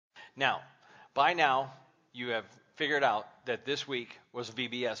Now, by now, you have figured out that this week was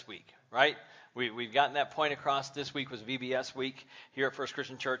VBS week, right? We've gotten that point across. This week was VBS week here at First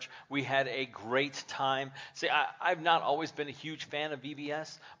Christian Church. We had a great time. See, I've not always been a huge fan of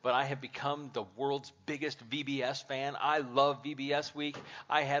VBS, but I have become the world's biggest VBS fan. I love VBS week.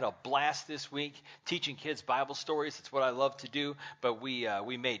 I had a blast this week teaching kids Bible stories. It's what I love to do. But we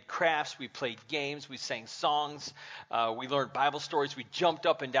made crafts. We played games. We sang songs. We learned Bible stories. We jumped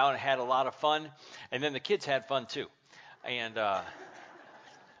up and down and had a lot of fun. And then the kids had fun too. And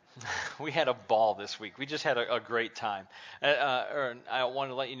we had a ball this week. We just had a great time. I want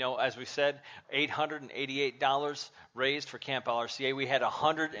to let you know, as we said, $888 raised for Camp LRCA. We had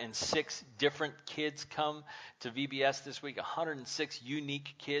 106 different kids come to VBS this week, 106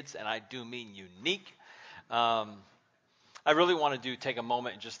 unique kids, and I do mean unique. I really want to take a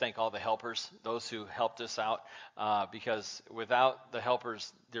moment and just thank all the helpers, those who helped us out, because without the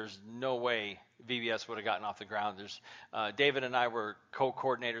helpers, there's no way VBS would have gotten off the ground. David and I were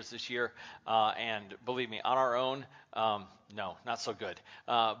co-coordinators this year, and believe me, on our own, no, not so good.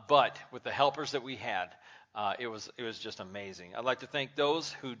 But with the helpers that we had, it was just amazing. I'd like to thank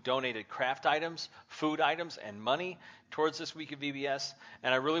those who donated craft items, food items, and money towards this week of VBS.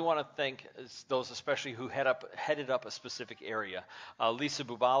 And I really want to thank those especially who headed up a specific area. Lisa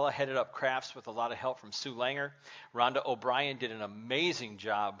Bubala headed up crafts with a lot of help from Sue Langer. Rhonda O'Brien did an amazing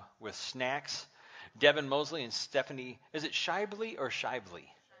job with snacks. Devin Mosley and Stephanie, is it Shively or Shively?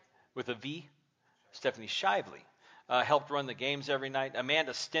 With a V? Stephanie Shively helped run the games every night.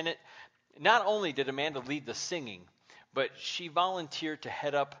 Amanda Stinnett. Not only did Amanda lead the singing, but she volunteered to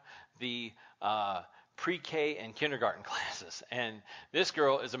head up the pre-K and kindergarten classes. And this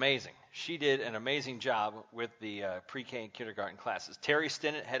girl is amazing. She did an amazing job with the pre-K and kindergarten classes. Terry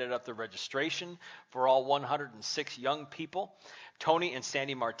Stinnett headed up the registration for all 106 young people. Tony and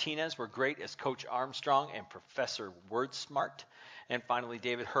Sandy Martinez were great as Coach Armstrong and Professor Wordsmart. And finally,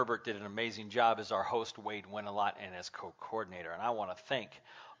 David Herbert did an amazing job as our host, Wade Winalot, and as co-coordinator. And I want to thank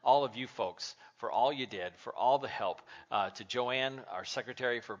all of you folks for all you did, for all the help, to Joanne, our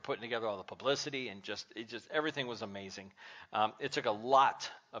secretary, for putting together all the publicity, and just everything was amazing. It took a lot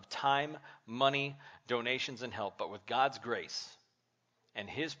of time, money, donations, and help, but with God's grace and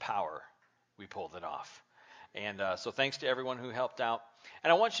His power, we pulled it off. And so thanks to everyone who helped out.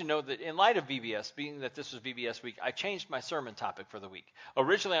 And I want you to know that in light of VBS, being that this was VBS week, I changed my sermon topic for the week.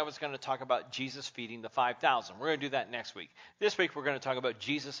 Originally, I was going to talk about Jesus feeding the 5,000. We're going to do that next week. This week, we're going to talk about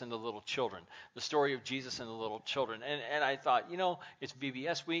Jesus and the little children, the story of Jesus and the little children. And I thought, it's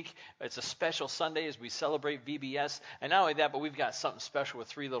VBS week. It's a special Sunday as we celebrate VBS. And not only that, but we've got something special with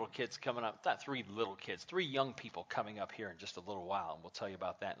 3 little kids coming up. Not 3 little kids, 3 young people coming up here in just a little while. And we'll tell you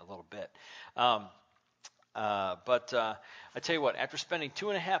about that in a little bit. But I tell you what, after spending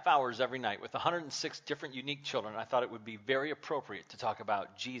 2.5 hours every night with 106 different unique children, I thought it would be very appropriate to talk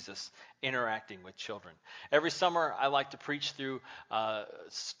about Jesus interacting with children. Every summer, I like to preach through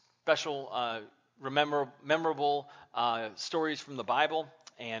special, memorable stories from the Bible.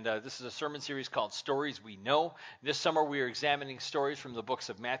 And this is a sermon series called Stories We Know. This summer we are examining stories from the books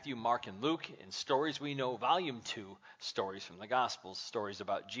of Matthew, Mark, and Luke in Stories We Know, Volume 2, Stories from the Gospels, stories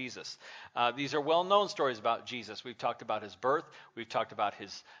about Jesus. These are well-known stories about Jesus. We've talked about his birth. We've talked about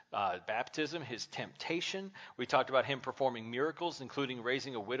his baptism, his temptation. We talked about him performing miracles, including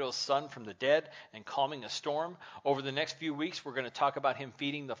raising a widow's son from the dead and calming a storm. Over the next few weeks, we're going to talk about him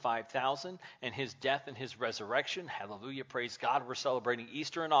feeding the 5,000 and his death and his resurrection. Hallelujah, praise God. We're celebrating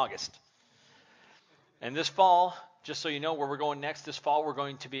Easter in August. And this fall, just so you know where we're going next, this fall we're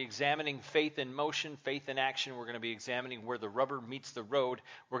going to be examining faith in motion, faith in action. We're going to be examining where the rubber meets the road.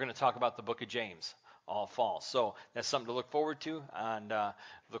 We're going to talk about the book of James all fall. So that's something to look forward to, and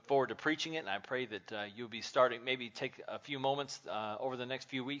look forward to preaching it. And I pray that you'll be maybe take a few moments over the next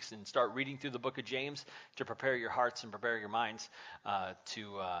few weeks and start reading through the book of James to prepare your hearts and prepare your minds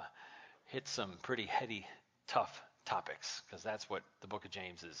to hit some pretty heady, tough topics, because that's what the book of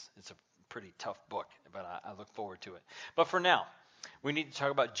James is. It's a pretty tough book, but I look forward to it. But for now, we need to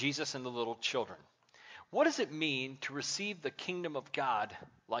talk about Jesus and the little children. What does it mean to receive the kingdom of God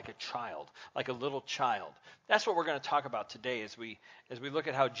like a child, like a little child? That's what we're going to talk about today as we look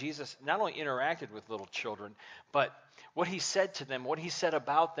at how Jesus not only interacted with little children, but what he said to them, what he said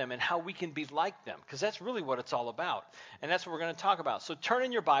about them, and how we can be like them, because that's really what it's all about. And that's what we're going to talk about. So turn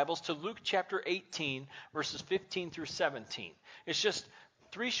in your Bibles to Luke chapter 18, verses 15 through 17. It's just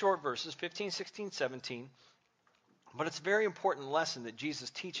 3 short verses, 15, 16, 17. But it's a very important lesson that Jesus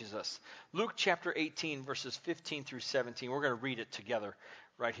teaches us. Luke chapter 18, verses 15 through 17. We're going to read it together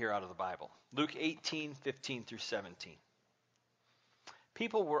right here out of the Bible. Luke 18, 15 through 17.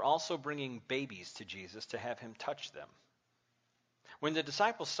 People were also bringing babies to Jesus to have him touch them. When the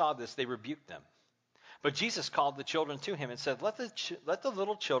disciples saw this, they rebuked them. But Jesus called the children to him and said, Let the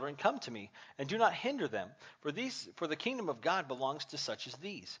little children come to me, and do not hinder them, for the kingdom of God belongs to such as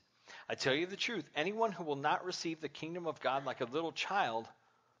these. I tell you the truth, anyone who will not receive the kingdom of God like a little child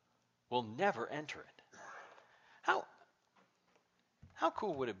will never enter it. How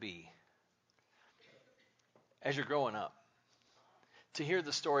cool would it be, as you're growing up, to hear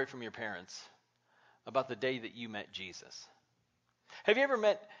the story from your parents about the day that you met Jesus? Have you ever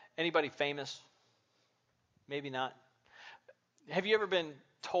met anybody famous? Maybe not. Have you ever been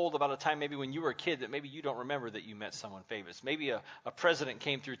told about a time maybe when you were a kid that maybe you don't remember that you met someone famous? Maybe a president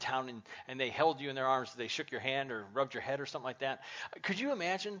came through town and they held you in their arms, they shook your hand or rubbed your head or something like that. Could you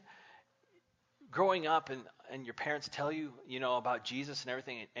imagine growing up and your parents tell you, about Jesus and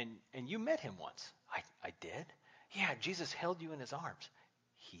everything, and you met him once? I did? Yeah, Jesus held you in his arms.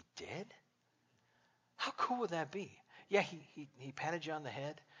 He did? How cool would that be? Yeah, he patted you on the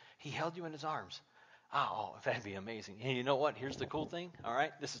head. He held you in his arms. Oh, that'd be amazing. And you know what? Here's the cool thing. All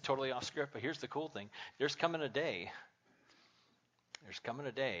right, this is totally off script, but here's the cool thing. There's coming a day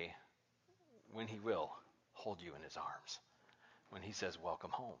when he will hold you in his arms, when he says,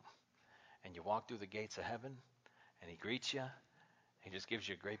 welcome home. And you walk through the gates of heaven, and he greets you. He just gives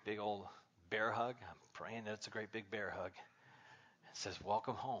you a great big old bear hug. I'm praying that it's a great big bear hug. It says,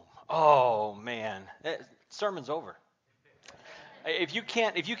 welcome home. Oh, man. Sermon's over. If you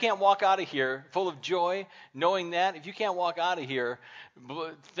can't walk out of here full of joy, knowing that, if you can't walk out of here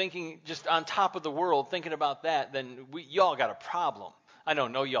thinking just on top of the world, thinking about that, then y'all got a problem. I know,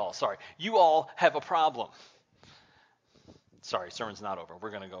 no y'all, sorry. You all have a problem. Sorry, sermon's not over.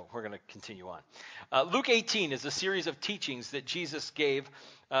 We're going to continue on. Luke 18 is a series of teachings that Jesus gave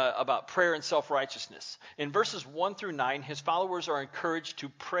about prayer and self-righteousness. In verses 1 through 9, his followers are encouraged to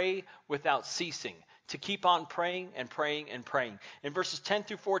pray without ceasing, to keep on praying and praying and praying. In verses 10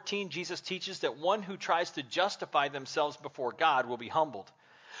 through 14, Jesus teaches that one who tries to justify themselves before God will be humbled.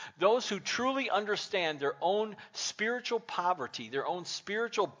 Those who truly understand their own spiritual poverty, their own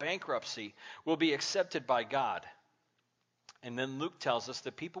spiritual bankruptcy, will be accepted by God. And then Luke tells us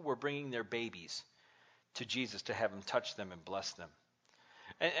that people were bringing their babies to Jesus to have him touch them and bless them.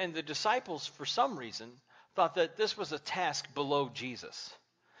 And the disciples, for some reason, thought that this was a task below Jesus,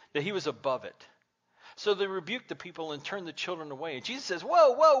 that he was above it. So they rebuked the people and turned the children away. And Jesus says,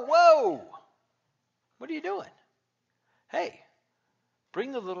 whoa, whoa, whoa! What are you doing? Hey,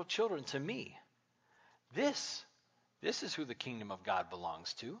 bring the little children to me. This is who the kingdom of God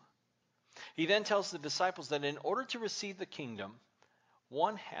belongs to. He then tells the disciples that in order to receive the kingdom,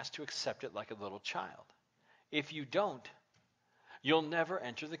 one has to accept it like a little child. If you don't, you'll never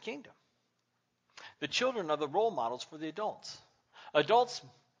enter the kingdom. The children are the role models for the adults. Adults,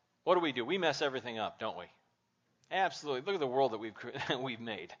 what do? We mess everything up, don't we? Absolutely. Look at the world that we've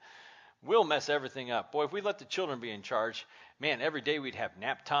made. We'll mess everything up. Boy, if we let the children be in charge, man, every day we'd have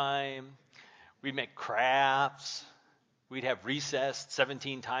nap time. We'd make crafts. We'd have recess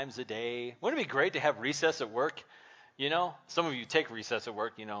 17 times a day. Wouldn't it be great to have recess at work? Some of you take recess at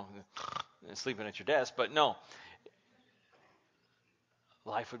work, sleeping at your desk, but no.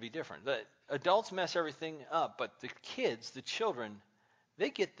 Life would be different. The adults mess everything up, but the kids, the children, they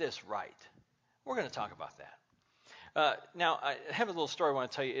get this right. We're going to talk about that. Now, I have a little story I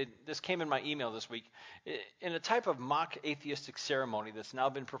want to tell you. This came in my email this week. In a type of mock atheistic ceremony that's now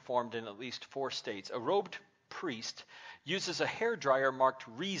been performed in at least 4 states, a robed priest uses a hairdryer marked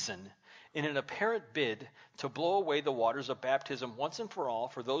reason in an apparent bid to blow away the waters of baptism once and for all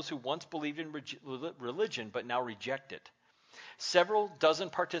for those who once believed in religion but now reject it. Several dozen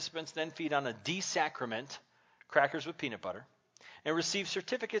participants then feed on a D-sacrament, crackers with peanut butter, and receive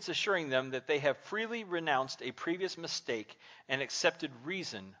certificates assuring them that they have freely renounced a previous mistake and accepted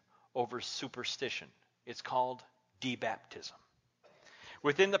reason over superstition. It's called debaptism.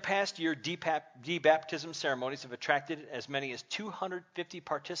 Within the past year, debaptism ceremonies have attracted as many as 250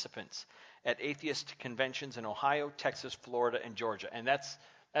 participants at atheist conventions in Ohio, Texas, Florida, and Georgia. And that's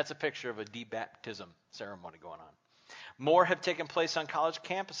a picture of a debaptism ceremony going on. More have taken place on college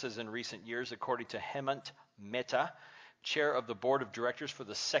campuses in recent years, according to Hemant Mehta, chair of the board of directors for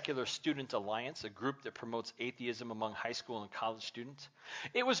the Secular Student Alliance, a group that promotes atheism among high school and college students.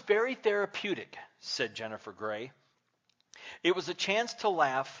 It was very therapeutic, said Jennifer Gray. It was a chance to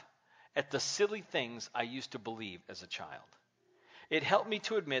laugh at the silly things I used to believe as a child. It helped me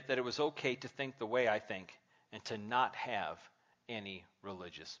to admit that it was okay to think the way I think and to not have any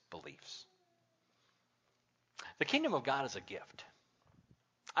religious beliefs. The kingdom of God is a gift.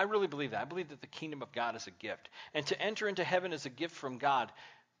 I really believe that. I believe that the kingdom of God is a gift. And to enter into heaven is a gift from God.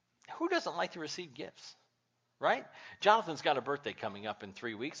 Who doesn't like to receive gifts? Right? Jonathan's got a birthday coming up in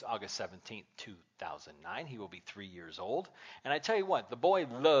 3 weeks, August 17th, 2009. He will be 3 years old. And I tell you what, the boy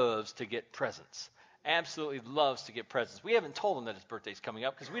loves to get presents. Absolutely loves to get presents. We haven't told him that his birthday's coming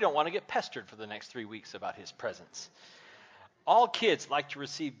up because we don't want to get pestered for the next 3 weeks about his presents. All kids like to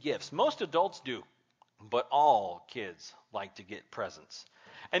receive gifts. Most adults do, but all kids like to get presents.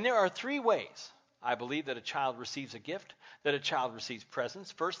 And there are 3 ways, I believe, that a child receives a gift, that a child receives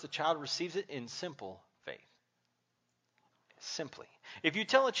presents. First, the child receives it in simple faith. Simply. If you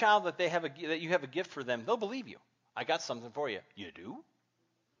tell a child that that you have a gift for them, they'll believe you. I got something for you. You do?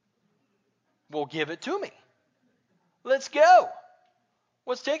 Well, give it to me. Let's go.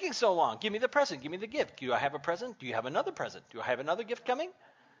 What's taking so long? Give me the present. Give me the gift. Do I have a present? Do you have another present? Do I have another gift coming?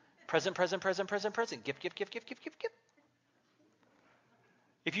 Present, present, present, present, present. Gift, gift, gift, gift, gift, gift, gift.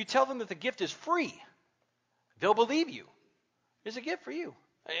 If you tell them that the gift is free, they'll believe you. It's a gift for you.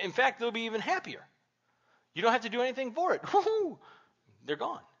 In fact, they'll be even happier. You don't have to do anything for it. They're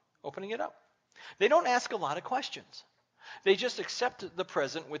gone, opening it up. They don't ask a lot of questions. They just accept the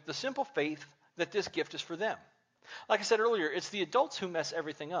present with the simple faith that this gift is for them. Like I said earlier, it's the adults who mess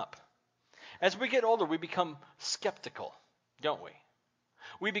everything up. As we get older, we become skeptical, don't we?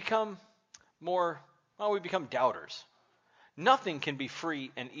 We become we become doubters. Nothing can be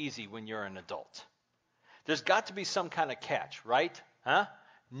free and easy when you're an adult. There's got to be some kind of catch, right? Huh?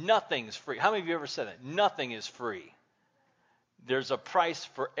 Nothing's free. How many of you ever said that? Nothing is free. There's a price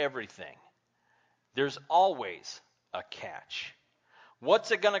for everything. There's always a catch.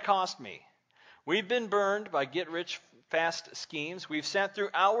 What's it going to cost me? We've been burned by get-rich-fast schemes. We've sat through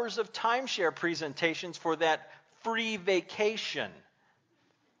hours of timeshare presentations for that free vacation,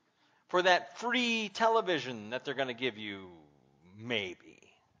 for that free television that they're going to give you, maybe.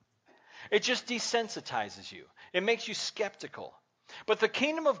 It just desensitizes you. It makes you skeptical. But the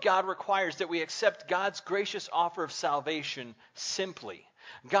kingdom of God requires that we accept God's gracious offer of salvation simply.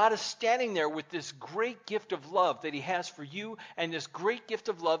 God is standing there with this great gift of love that he has for you and this great gift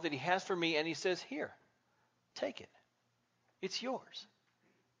of love that he has for me, and he says, here, take it. It's yours.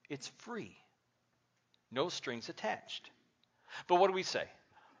 It's free. No strings attached. But what do we say?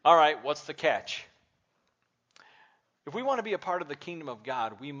 All right, what's the catch? If we want to be a part of the kingdom of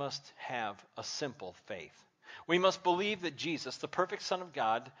God, we must have a simple faith. We must believe that Jesus, the perfect Son of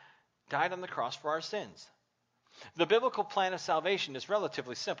God, died on the cross for our sins. The biblical plan of salvation is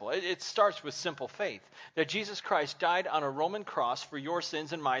relatively simple. It starts with simple faith, that Jesus Christ died on a Roman cross for your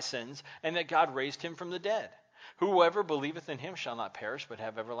sins and my sins, and that God raised him from the dead. Whoever believeth in him shall not perish but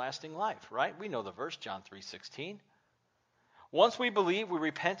have everlasting life, right? We know the verse, John 3:16. Once we believe, we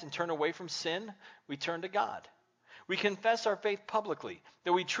repent and turn away from sin, we turn to God. We confess our faith publicly,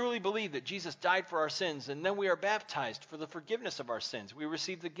 that we truly believe that Jesus died for our sins, and then we are baptized for the forgiveness of our sins. We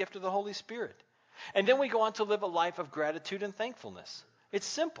receive the gift of the Holy Spirit. And then we go on to live a life of gratitude and thankfulness. It's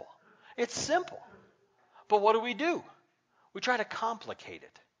simple. It's simple. But what do? We try to complicate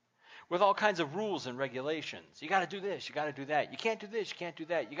it with all kinds of rules and regulations. You got to do this, you got to do that. You can't do this, you can't do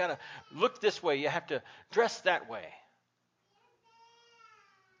that. You got to look this way, you have to dress that way.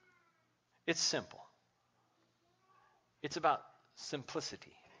 It's simple. It's about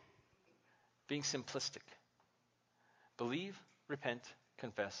simplicity, being simplistic. Believe, repent,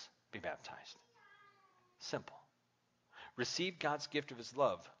 confess, be baptized. Simple. Receive God's gift of his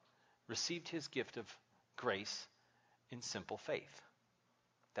love. Received his gift of grace in simple faith.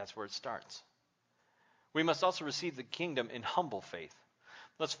 That's where it starts. We must also receive the kingdom in humble faith.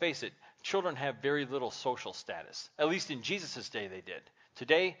 Let's face it, children have very little social status. At least in Jesus' day they did.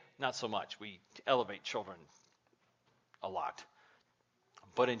 Today, not so much. We elevate children a lot.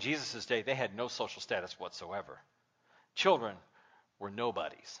 But in Jesus' day, they had no social status whatsoever. Children were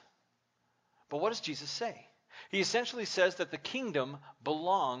nobodies. But what does Jesus say? He essentially says that the kingdom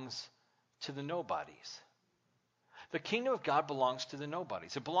belongs to the nobodies. The kingdom of God belongs to the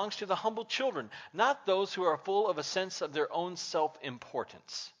nobodies. It belongs to the humble children, not those who are full of a sense of their own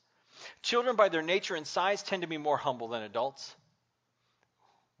self-importance. Children, by their nature and size, tend to be more humble than adults.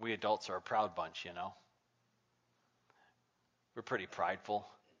 We adults are a proud bunch, you know. We're pretty prideful.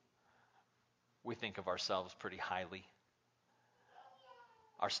 We think of ourselves pretty highly.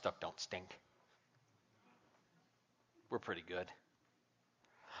 Our stuff don't stink. We're pretty good.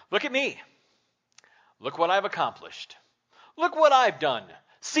 Look at me. Look what I've accomplished. Look what I've done.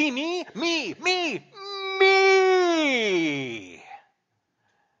 See me, me, me, me.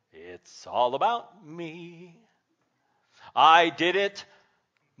 It's all about me. I did it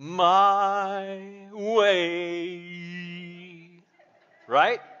my way.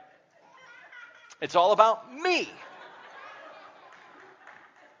 right? It's all about me.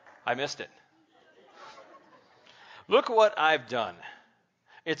 I missed it. Look what I've done.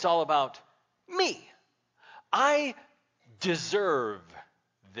 It's all about me. I deserve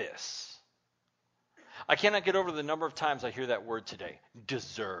this. I cannot get over the number of times I hear that word today.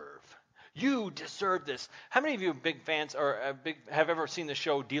 Deserve. You deserve this. How many of you are big fans or have ever seen the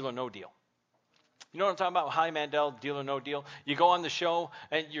show Deal or No Deal? You know what I'm talking about? Howie Mandel, Deal or No Deal. You go on the show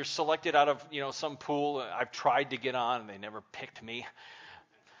and you're selected out of some pool. I've tried to get on and they never picked me.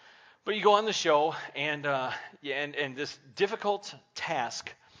 But you go on the show and this difficult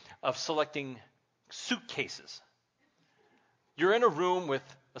task of selecting suitcases. You're in a room with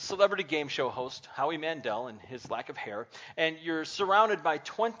a celebrity game show host, Howie Mandel, and his lack of hair, and you're surrounded by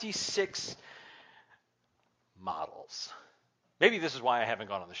 26 models. Maybe this is why I haven't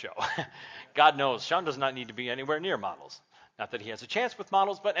gone on the show. God knows, Sean does not need to be anywhere near models. Not that he has a chance with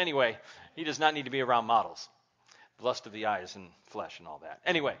models, but anyway, he does not need to be around models. The lust of the eyes and flesh and all that.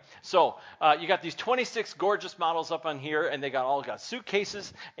 Anyway, so you got these 26 gorgeous models up on here, and they all got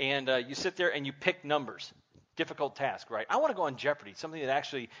suitcases, and you sit there and you pick numbers. Difficult task, right? I want to go on Jeopardy, something that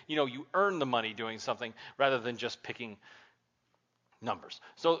actually, you earn the money doing something rather than just picking numbers.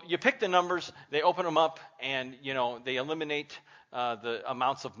 So you pick the numbers, they open them up, and, they eliminate the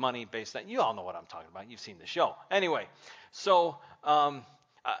amounts of money based on, you all know what I'm talking about. You've seen the show. Anyway, so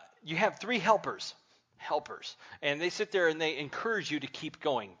you have 3 helpers, and they sit there and they encourage you to keep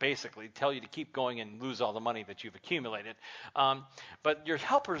going, basically tell you to keep going and lose all the money that you've accumulated. But your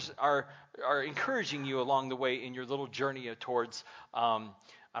helpers are encouraging you along the way in your little journey towards,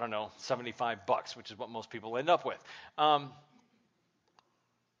 $75, which is what most people end up with.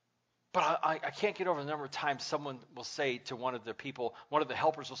 But I can't get over the number of times someone will say to one of the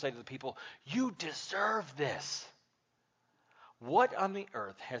helpers will say to the people, you deserve this. What on the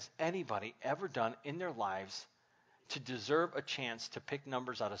earth has anybody ever done in their lives to deserve a chance to pick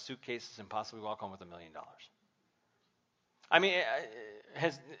numbers out of suitcases and possibly walk home with $1 million? I mean,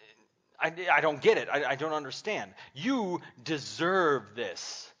 I don't get it. I don't understand. You deserve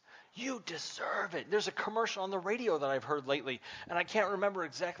this. You deserve it. There's a commercial on the radio that I've heard lately, and I can't remember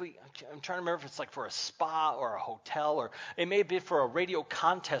exactly. I'm trying to remember if it's like for a spa or a hotel, or it may be for a radio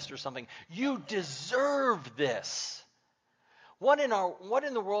contest or something. You deserve this. What in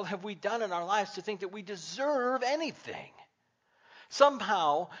the world have we done in our lives to think that we deserve anything?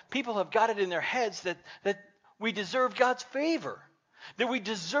 Somehow, people have got it in their heads that we deserve God's favor, that we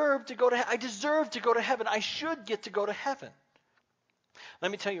deserve to go to I deserve to go to heaven. I should get to go to heaven.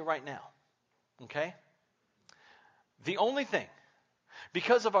 Let me tell you right now, okay? The only thing,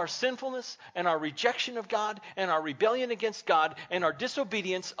 because of our sinfulness and our rejection of God and our rebellion against God and our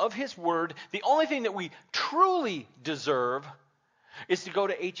disobedience of His word, the only thing that we truly deserve is to go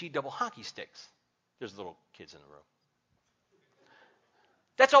to HE double hockey sticks. There's little kids in the room.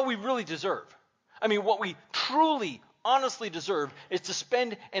 That's all we really deserve. I mean, what we truly, honestly deserve is to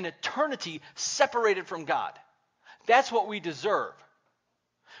spend an eternity separated from God. That's what we deserve.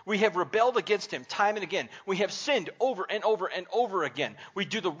 We have rebelled against Him time and again. We have sinned over and over and over again. We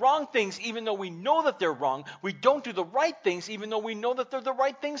do the wrong things even though we know that they're wrong. We don't do the right things even though we know that they're the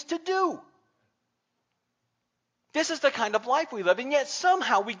right things to do. This is the kind of life we live, and yet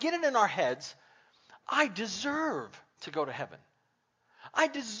somehow we get it in our heads, I deserve to go to heaven. I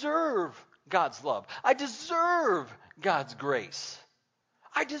deserve God's love. I deserve God's grace.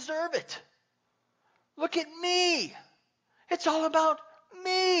 I deserve it. Look at me. It's all about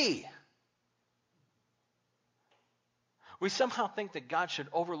me. We somehow think that God should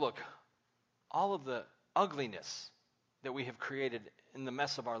overlook all of the ugliness that we have created in the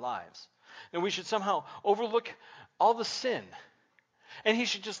mess of our lives. And we should somehow overlook all the sin. And He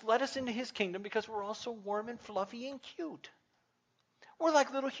should just let us into His kingdom because we're all so warm and fluffy and cute. We're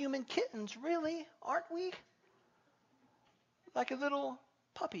like little human kittens, really, aren't we? Like a little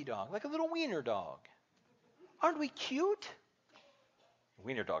puppy dog, like a little wiener dog. Aren't we cute?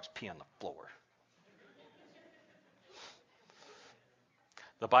 Wiener dogs pee on the floor.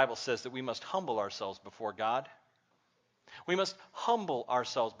 The Bible says that we must humble ourselves before God. We must humble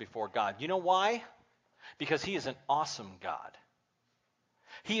ourselves before God. You know why? Because He is an awesome God.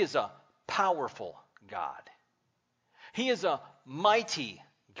 He is a powerful God. He is a mighty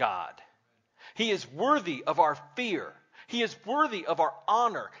God. He is worthy of our fear. He is worthy of our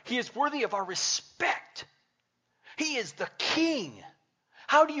honor. He is worthy of our respect. He is the King.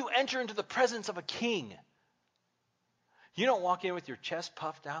 How do you enter into the presence of a king? You don't walk in with your chest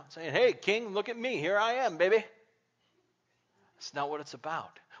puffed out saying, hey, King, look at me. Here I am, baby. That's not what it's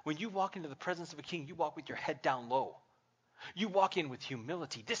about. When you walk into the presence of a king, you walk with your head down low. You walk in with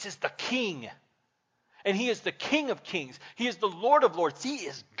humility. This is the King. And he is the King of kings. He is the Lord of lords. He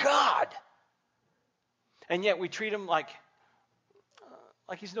is God. And yet we treat him like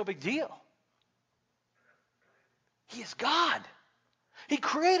he's no big deal. He is God. He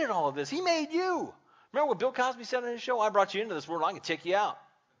created all of this. He made you. Remember what Bill Cosby said on his show? I brought you into this world. I can take you out.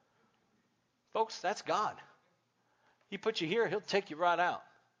 Folks, that's God. He put you here. He'll take you right out.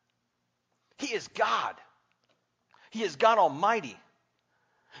 He is God. He is God Almighty.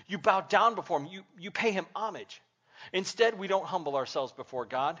 You bow down before him. You pay him homage. Instead, we don't humble ourselves before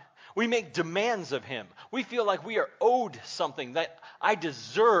God. We make demands of him. We feel like we are owed something, that I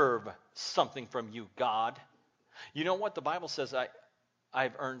deserve something from you, God. You know what? The Bible says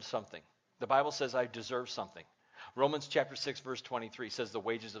I've earned something. The Bible says I deserve something. Romans chapter 6, verse 23 says the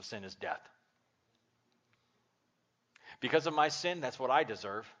wages of sin is death. Because of my sin, that's what I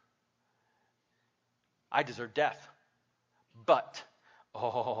deserve. I deserve death. But,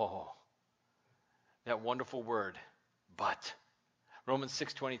 that wonderful word, but. Romans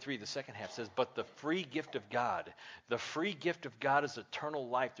 6:23, the second half says, but the free gift of God is eternal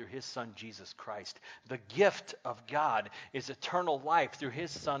life through his Son, Jesus Christ. The gift of God is eternal life through his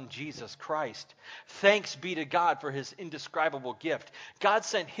Son, Jesus Christ. Thanks be to God for his indescribable gift. God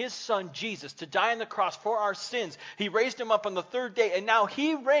sent his Son, Jesus, to die on the cross for our sins. He raised him up on the third day, and now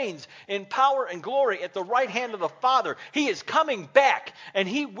he reigns in power and glory at the right hand of the Father. He is coming back, and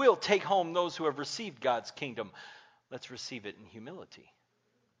he will take home those who have received God's kingdom. Let's receive it in humility.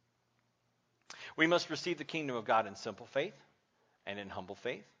 We must receive the kingdom of God in simple faith, and in humble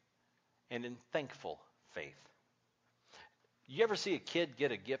faith, and in thankful faith. You ever see a kid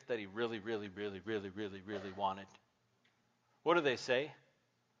get a gift that he really, really, really, really, really, really wanted? What do they say?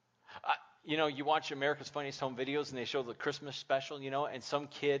 You watch America's Funniest Home Videos, and they show the Christmas special, and some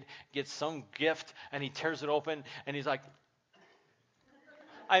kid gets some gift, and he tears it open, and he's like,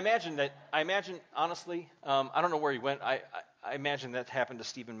 I imagine, honestly, I don't know where he went. I imagine that happened to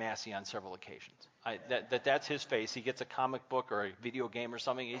Stephen Massey on several occasions. That's his face. He gets a comic book or a video game or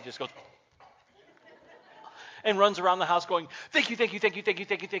something, and he just goes and runs around the house going, thank you, thank you, thank you, thank you,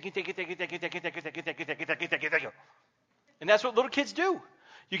 thank you, thank you, thank you, thank you, thank you, thank you, thank you, thank you, thank you, thank you, thank you, thank you, thank you. And that's what little kids do.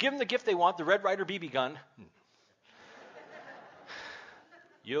 You give them the gift they want, the Red Ryder BB gun.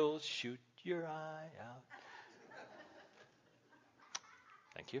 You'll shoot your eye out.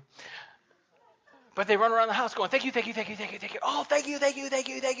 Thank you. But they run around the house going, thank you, thank you, thank you, thank you, thank you. Oh, thank you, thank you, thank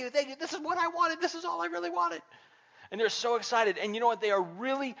you, thank you, thank you. This is what I wanted. This is all I really wanted. And they're so excited. And you know what? They are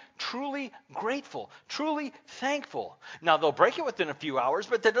really, truly grateful, truly thankful. Now, they'll break it within a few hours,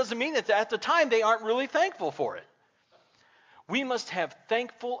 but that doesn't mean that at the time they aren't really thankful for it. We must have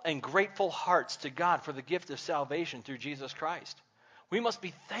thankful and grateful hearts to God for the gift of salvation through Jesus Christ. We must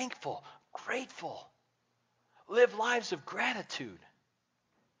be thankful, grateful, live lives of gratitude.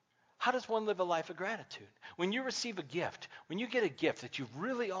 How does one live a life of gratitude? When you receive a gift, when you get a gift that you've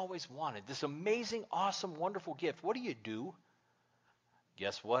really always wanted, this amazing, awesome, wonderful gift, what do?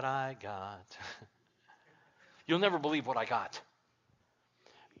 Guess what I got? You'll never believe what I got.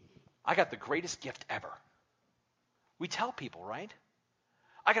 I got the greatest gift ever. We tell people, right?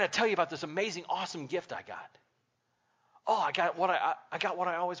 I got to tell you about this amazing, awesome gift I got. Oh, I got what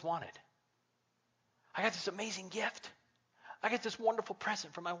I always wanted. I got this amazing gift. I get this wonderful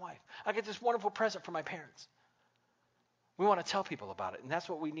present for my wife. I get this wonderful present for my parents. We want to tell people about it, and that's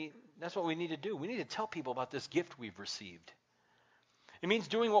what we need. That's what we need to do. We need to tell people about this gift we've received. It means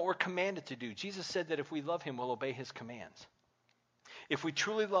doing what we're commanded to do. Jesus said that if we love him, we'll obey his commands. If we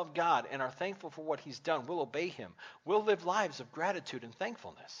truly love God and are thankful for what he's done, we'll obey him. We'll live lives of gratitude and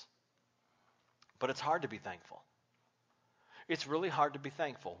thankfulness. But it's hard to be thankful. It's really hard to be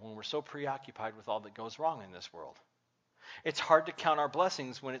thankful when we're so preoccupied with all that goes wrong in this world. It's hard to count our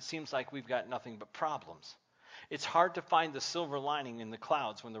blessings when it seems like we've got nothing but problems. It's hard to find the silver lining in the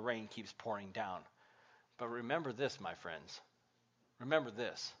clouds when the rain keeps pouring down. But remember this, my friends. Remember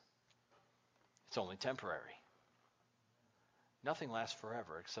this. It's only temporary. Nothing lasts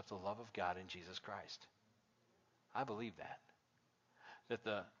forever except the love of God in Jesus Christ. I believe that. That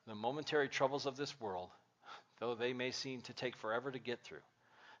the momentary troubles of this world, though they may seem to take forever to get through,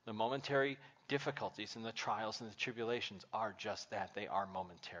 the momentary difficulties and the trials and the tribulations are just that. They are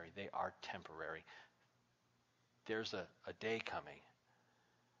momentary. They are temporary. There's a day coming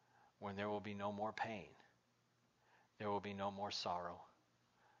when there will be no more pain. There will be no more sorrow.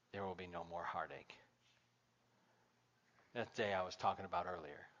 There will be no more heartache. That day I was talking about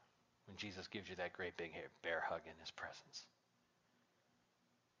earlier, when Jesus gives you that great big bear hug in his presence.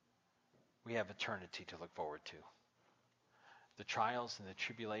 We have eternity to look forward to. The trials and the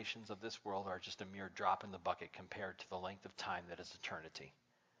tribulations of this world are just a mere drop in the bucket compared to the length of time that is eternity.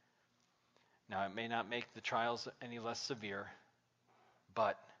 Now, it may not make the trials any less severe,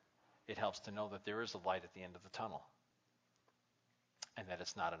 but it helps to know that there is a light at the end of the tunnel and that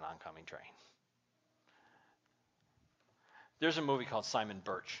it's not an oncoming train. There's a movie called Simon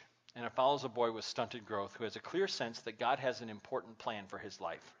Birch, and it follows a boy with stunted growth who has a clear sense that God has an important plan for his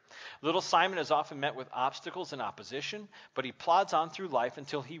life. Little Simon is often met with obstacles and opposition, but he plods on through life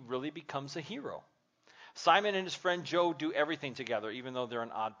until he really becomes a hero. Simon and his friend Joe do everything together, even though they're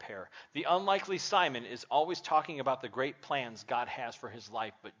an odd pair. The unlikely Simon is always talking about the great plans God has for his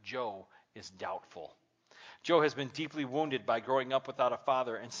life, but Joe is doubtful. Joe has been deeply wounded by growing up without a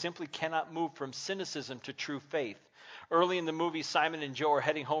father and simply cannot move from cynicism to true faith. Early in the movie, Simon and Joe are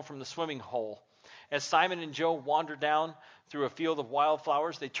heading home from the swimming hole. As Simon and Joe wander down through a field of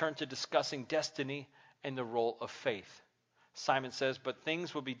wildflowers, they turn to discussing destiny and the role of faith. Simon says, "But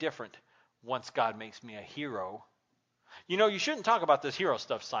things will be different once God makes me a hero." "You know, you shouldn't talk about this hero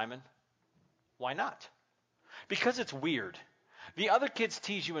stuff, Simon." "Why not?" "Because it's weird. The other kids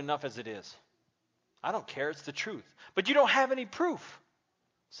tease you enough as it is." "I don't care, it's the truth." "But you don't have any proof."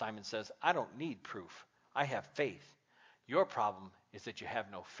 Simon says, "I don't need proof. I have faith. Your problem is that you have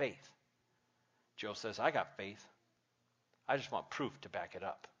no faith." Joe says, "I got faith. I just want proof to back it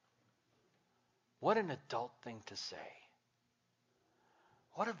up." What an adult thing to say.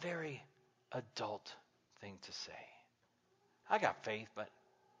 What a very adult thing to say. I got faith, but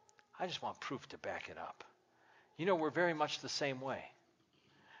I just want proof to back it up. You know, we're very much the same way.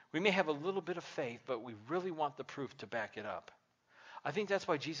 We may have a little bit of faith, but we really want the proof to back it up. I think that's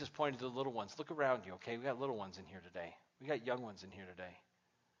why Jesus pointed to the little ones. Look around you, okay? We got little ones in here today. We got young ones in here today.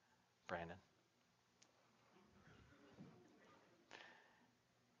 Brandon.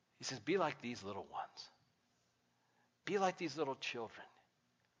 He says, be like these little ones. Be like these little children.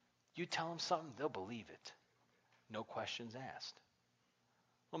 You tell them something, they'll believe it. No questions asked.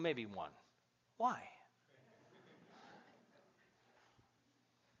 Well, maybe one. Why?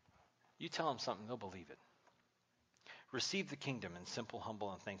 You tell them something, they'll believe it. Receive the kingdom in simple,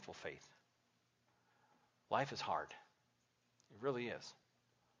 humble, and thankful faith. Life is hard. It really is.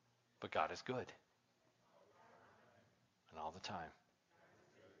 But God is good. And all the time.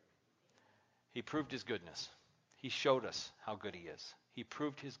 He proved his goodness. He showed us how good he is. He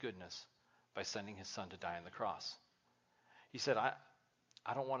proved his goodness by sending his son to die on the cross. He said, I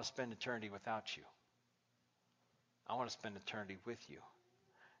don't want to spend eternity without you. I want to spend eternity with you.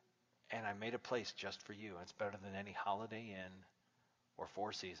 And I made a place just for you. And it's better than any Holiday Inn or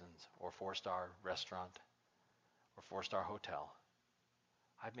Four Seasons or 4-star restaurant or 4-star hotel.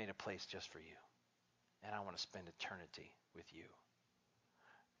 I've made a place just for you. And I want to spend eternity with you.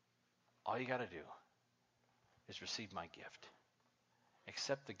 All you got to do is receive my gift.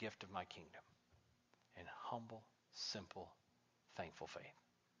 Accept the gift of my kingdom in humble, simple, thankful faith.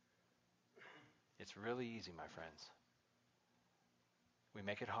 It's really easy, my friends. We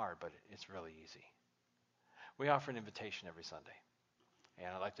make it hard, but it's really easy. We offer an invitation every Sunday. And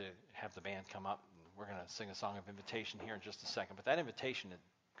I'd like to have the band come up, and we're going to sing a song of invitation here in just a second. But that invitation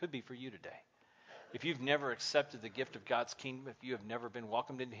could be for you today. If you've never accepted the gift of God's kingdom, if you have never been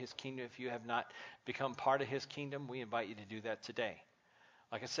welcomed into his kingdom, if you have not become part of his kingdom, we invite you to do that today.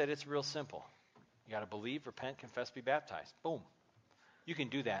 Like I said, it's real simple. You got to believe, repent, confess, be baptized. Boom. You can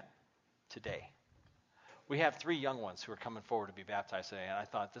do that today. We have 3 young ones who are coming forward to be baptized today, and I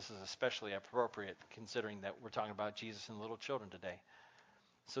thought this is especially appropriate considering that we're talking about Jesus and little children today.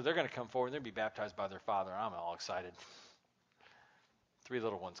 So they're going to come forward and they'll be baptized by their father. I'm all excited. 3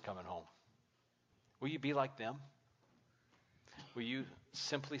 little ones coming home. Will you be like them? Will you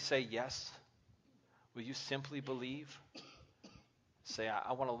simply say yes? Will you simply believe? Say,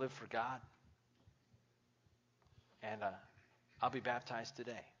 I want to live for God. And I'll be baptized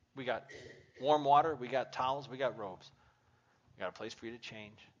today. We got warm water. We got towels. We got robes. We got a place for you to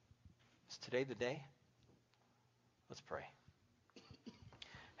change. Is today the day? Let's pray.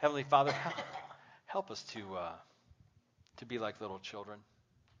 Heavenly Father, help us to be like little children.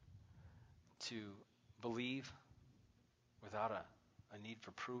 To believe without a need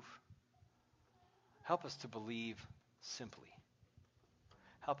for proof. Help us to believe simply.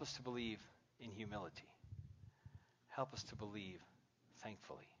 Help us to believe in humility. Help us to believe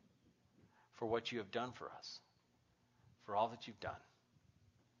thankfully for what you have done for us, for all that you've done.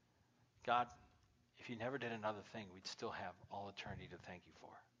 God, if you never did another thing, we'd still have all eternity to thank you for.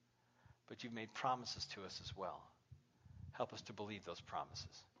 But you've made promises to us as well. Help us to believe those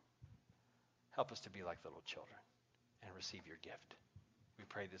promises. Help us to be like little children and receive your gift. We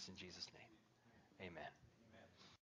pray this in Jesus' name. Amen.